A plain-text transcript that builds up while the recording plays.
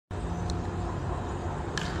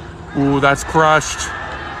Ooh, that's crushed.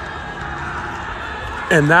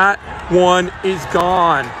 And that one is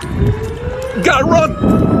gone. Gotta run!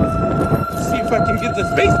 See if I can get this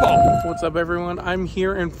baseball. What's up, everyone? I'm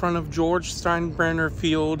here in front of George Steinbrenner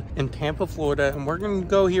Field in Tampa, Florida, and we're gonna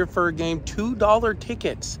go here for a game. $2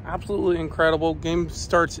 tickets. Absolutely incredible. Game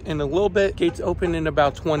starts in a little bit. Gates open in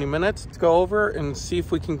about 20 minutes. Let's go over and see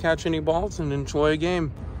if we can catch any balls and enjoy a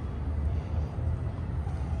game.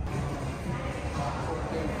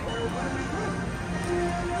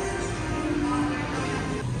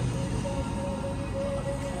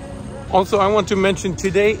 Also, I want to mention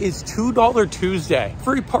today is $2 Tuesday.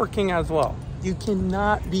 Free parking as well. You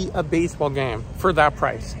cannot beat a baseball game for that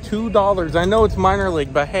price. $2. I know it's minor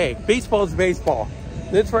league, but hey, baseball is baseball.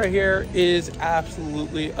 This right here is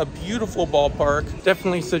absolutely a beautiful ballpark.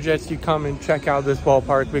 Definitely suggest you come and check out this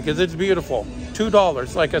ballpark because it's beautiful.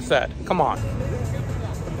 $2, like I said. Come on.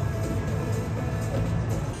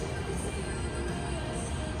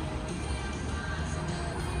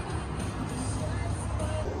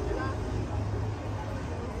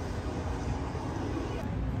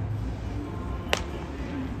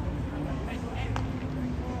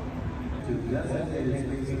 Designated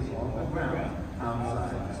spaces on the ground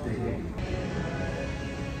outside the stadium.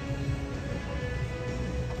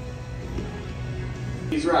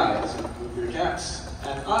 Please rise with your caps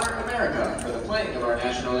and honor America for the playing of our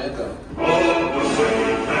national anthem.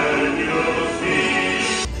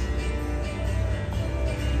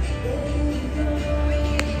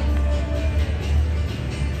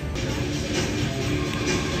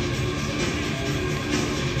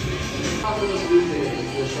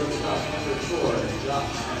 The shortstop, number 4,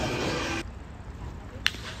 Josh.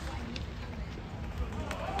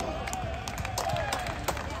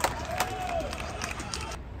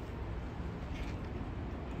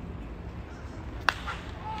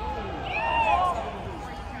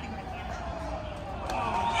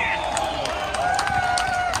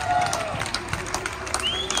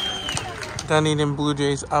 Dunedin Blue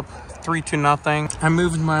Jays up 3-0. I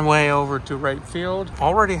moved my way over to right field.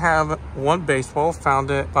 Already have one baseball,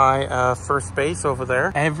 found it by first base over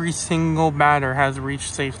there. Every single batter has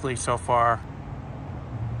reached safely so far.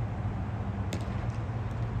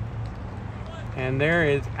 And there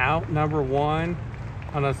is out number 1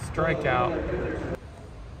 on a strikeout.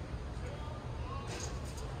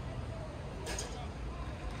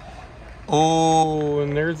 Oh,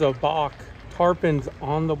 and there's a balk. Tarpin's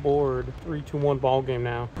on the board. 3-2-1 ball game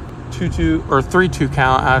now. 2-2 or 3-2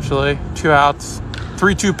 count actually. 2 outs.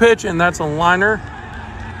 3-2 pitch, and that's a liner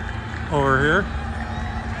over here.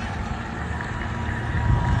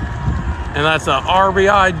 And that's a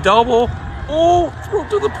RBI double. Oh, throw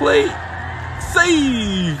to the plate.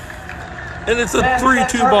 Save. And it's a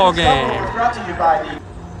 3-2 ball game.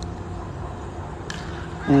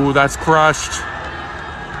 Ooh, that's crushed.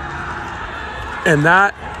 And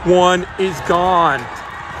that one is gone.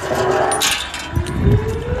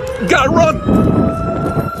 Gotta run!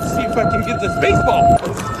 See if I can get this baseball.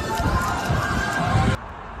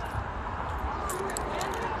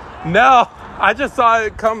 No, I just saw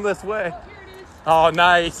it come this way. Oh,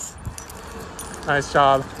 nice. Nice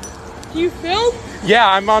job. Do you film? Yeah,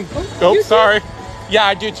 I'm on. Oh, sorry. Yeah,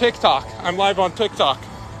 I do TikTok. I'm live on TikTok.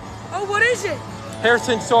 Oh, what is it?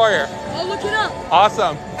 Harrison Sawyer. I'll look it up.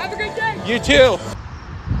 Awesome. Have a great day. You too.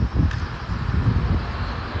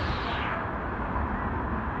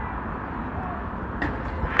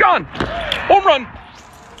 Gone. Home run.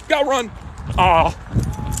 Got run. Oh.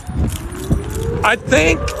 I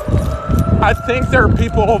think there are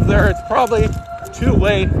people over there. It's probably too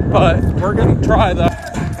late, but we're gonna try the.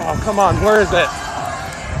 Oh, come on. Where is it?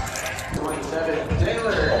 27,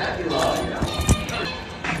 Taylor Aguilar.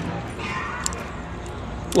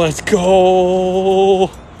 Let's go.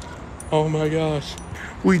 Oh my gosh.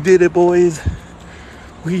 We did it, boys.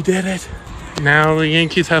 We did it. Now the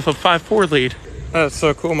Yankees have a 5-4 lead. That's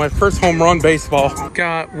so cool. My first home run baseball.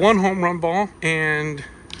 Got 1 home run ball, and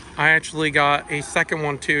I actually got a second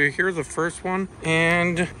one too. Here's the first one,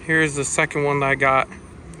 and here's the second one that I got.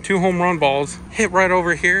 2 home run balls hit right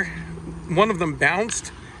over here. One of them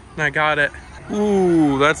bounced, and I got it.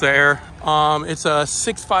 Ooh, that's air. It's a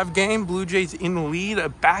 6-5 game. Blue Jays in the lead. A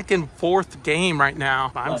back and forth game right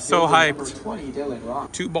now. I'm so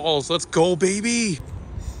hyped. 2 balls. Let's go, baby.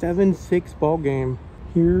 7-6 ball game.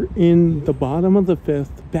 Here in the bottom of the 5th,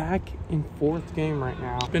 back and forth game right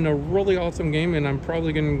now. It's been a really awesome game, and I'm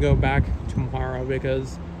probably gonna go back tomorrow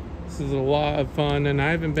because this is a lot of fun, and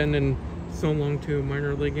I haven't been in so long to a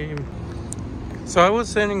minor league game. So I was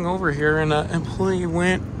sitting over here, and an employee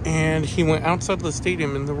went, and he went outside the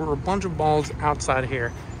stadium, and there were a bunch of balls outside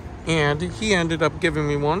here. and he ended up giving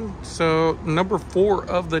me one. So number 4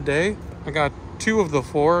 of the day, I got 2 of the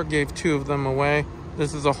 4, gave 2 of them away.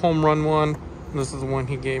 This is a home run one. This is the one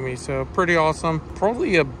he gave me, so pretty awesome.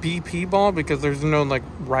 Probably a BP ball because there's no like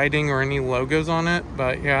writing or any logos on it,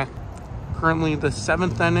 but yeah. Currently the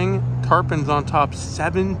 7th inning, Tarpon's on top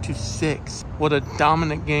 7-6. What a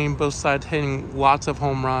dominant game, both sides hitting lots of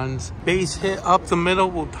home runs. Base hit up the middle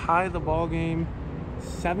will tie the ball game.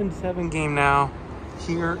 7-7 game now.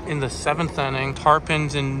 Here in the 7th inning,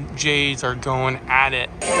 Tarpons and Jays are going at it.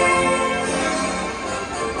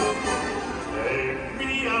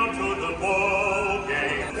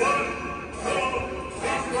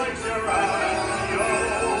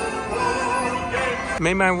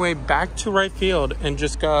 Made my way back to right field and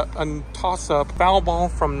just got a toss-up foul ball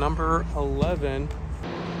from number 11.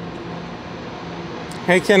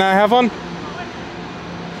 Hey, can I have one?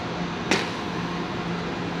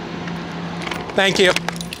 Thank you.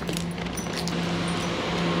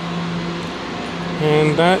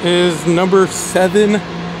 And that is number 7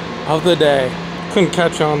 of the day. Couldn't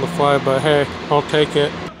catch it on the fly, but hey, I'll take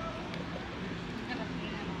it.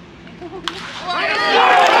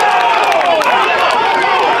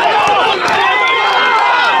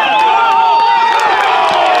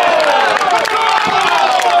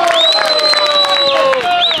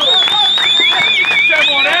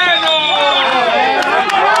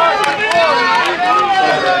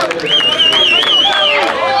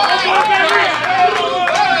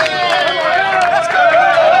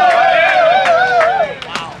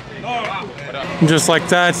 Just like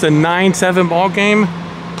that, it's a 9-7 ball game.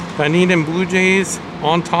 Dunedin Blue Jays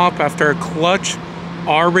on top after a clutch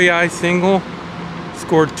RBI single.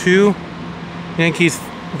 Scored 2. Yankees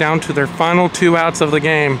down to their final 2 outs of the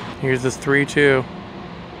game. Here's this 3-2.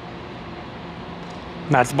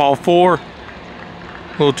 That's ball 4.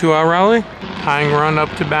 Little 2-out rally. Tying run up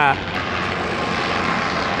to bat.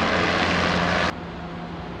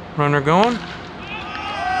 Runner going.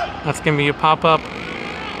 That's gonna be a pop-up.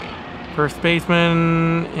 First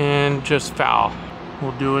baseman and just foul.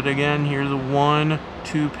 We'll do it again. Here's a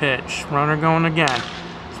 1-2 pitch. Runner going again.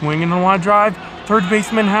 Swinging a wide drive. Third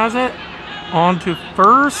baseman has it. On to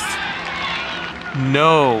first.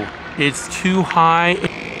 No, it's too high.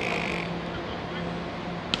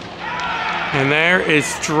 And there is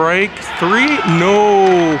strike 3.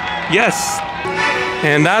 No, yes.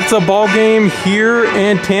 And that's a ball game here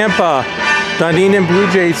in Tampa. Dunedin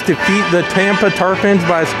Blue Jays defeat the Tampa Tarpons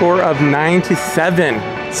by a score of 9-7.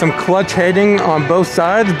 Some clutch hitting on both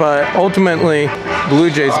sides, but ultimately,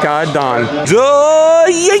 Blue Jays got it done.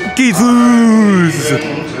 The Yankees lose!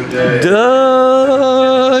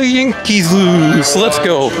 The Yankees lose. Let's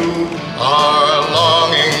go. Are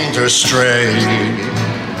longing to stray.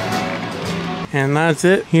 And that's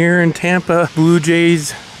it here in Tampa. Blue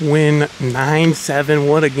Jays win 9-7.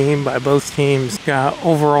 What a game by both teams. Got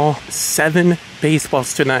overall 7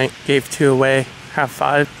 baseballs tonight. Gave 2 away. Have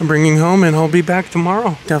 5 I'm bringing home, and I'll be back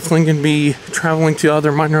tomorrow. Definitely gonna be traveling to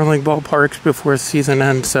other minor league ballparks before the season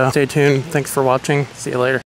ends, so stay tuned. Thanks for watching. See you later.